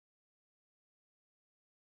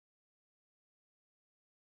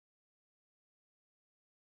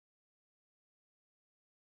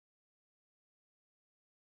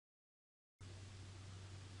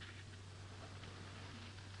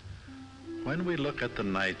When we look at the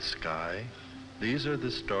night sky, these are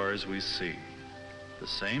the stars we see, the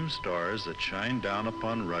same stars that shine down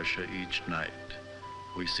upon Russia each night.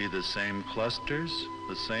 We see the same clusters,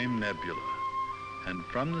 the same nebula, and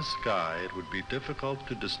from the sky it would be difficult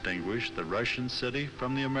to distinguish the Russian city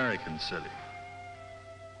from the American city.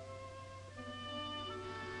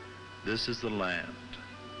 This is the land.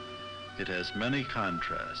 It has many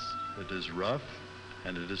contrasts. It is rough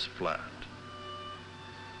and it is flat.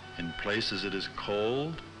 In places it is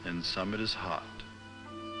cold, in some it is hot.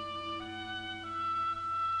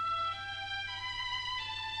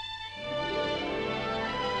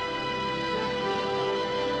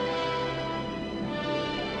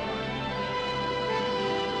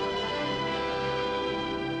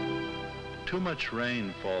 Too much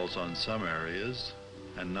rain falls on some areas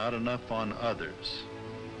and not enough on others.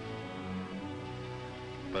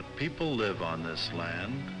 But people live on this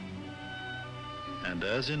land, and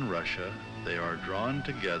as in Russia, they are drawn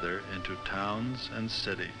together into towns and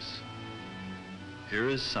cities. Here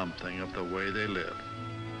is something of the way they live.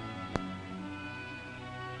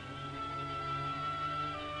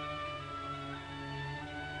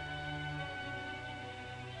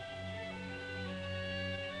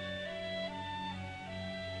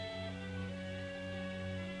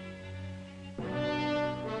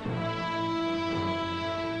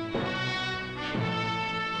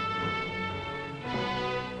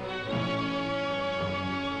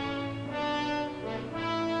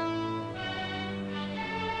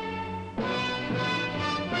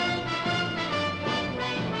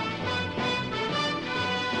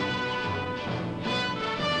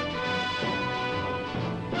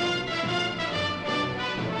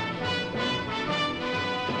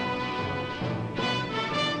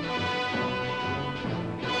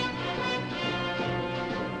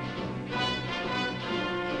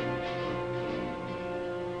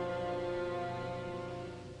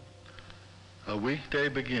 A weekday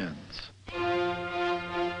begins.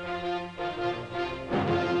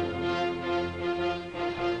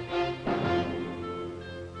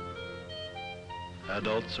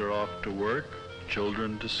 Adults are off to work,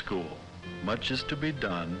 children to school. Much is to be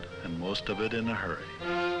done, and most of it in a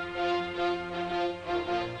hurry.